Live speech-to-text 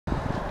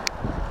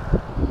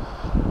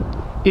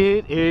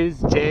It is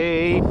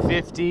day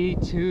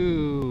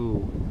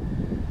 52.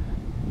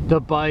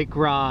 The bike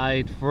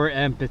ride for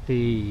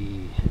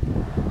empathy.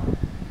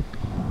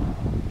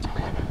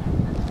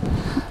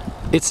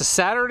 It's a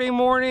Saturday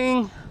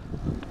morning.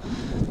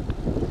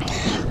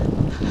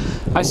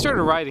 I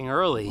started riding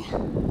early.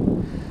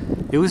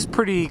 It was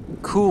pretty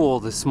cool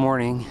this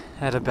morning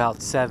at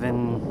about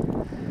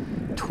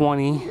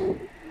 7:20.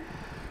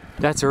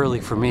 That's early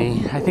for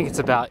me. I think it's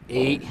about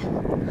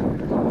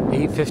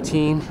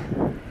 8:15.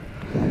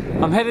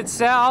 I'm headed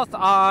south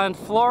on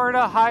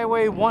Florida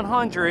Highway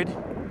 100.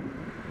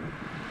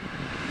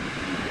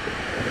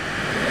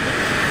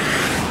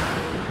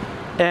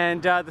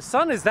 And the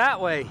sun is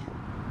that way.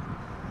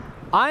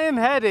 I am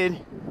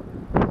headed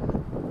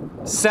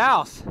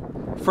south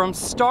from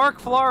Starke,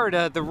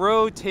 Florida. The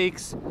road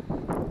takes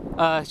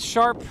a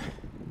sharp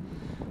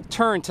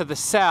turn to the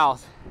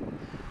south.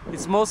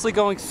 It's mostly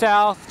going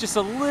south, just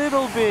a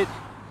little bit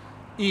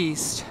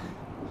east.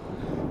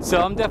 So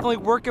I'm definitely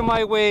working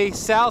my way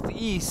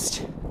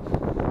southeast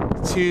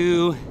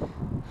to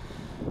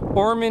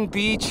Ormond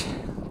Beach,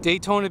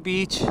 Daytona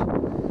Beach.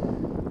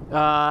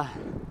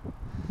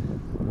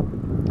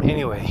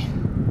 Anyway,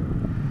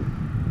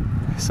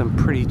 some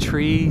pretty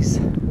trees.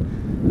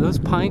 Are those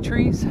pine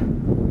trees?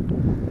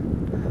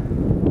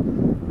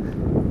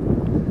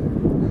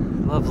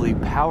 Lovely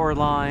power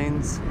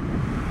lines.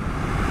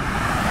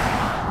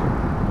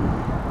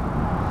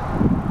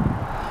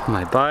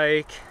 My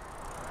bike.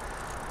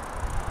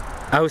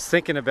 I was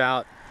thinking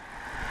about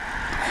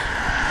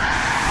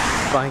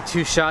buying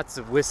 2 shots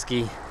of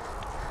whiskey,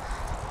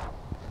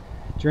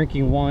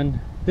 drinking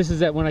one. This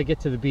is when I get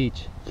to the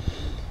beach.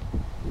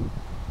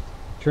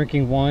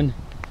 Drinking one,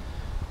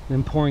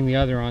 then pouring the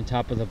other on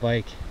top of the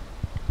bike.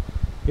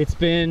 It's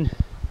been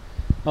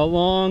a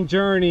long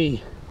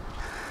journey,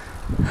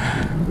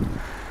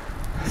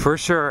 for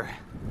sure.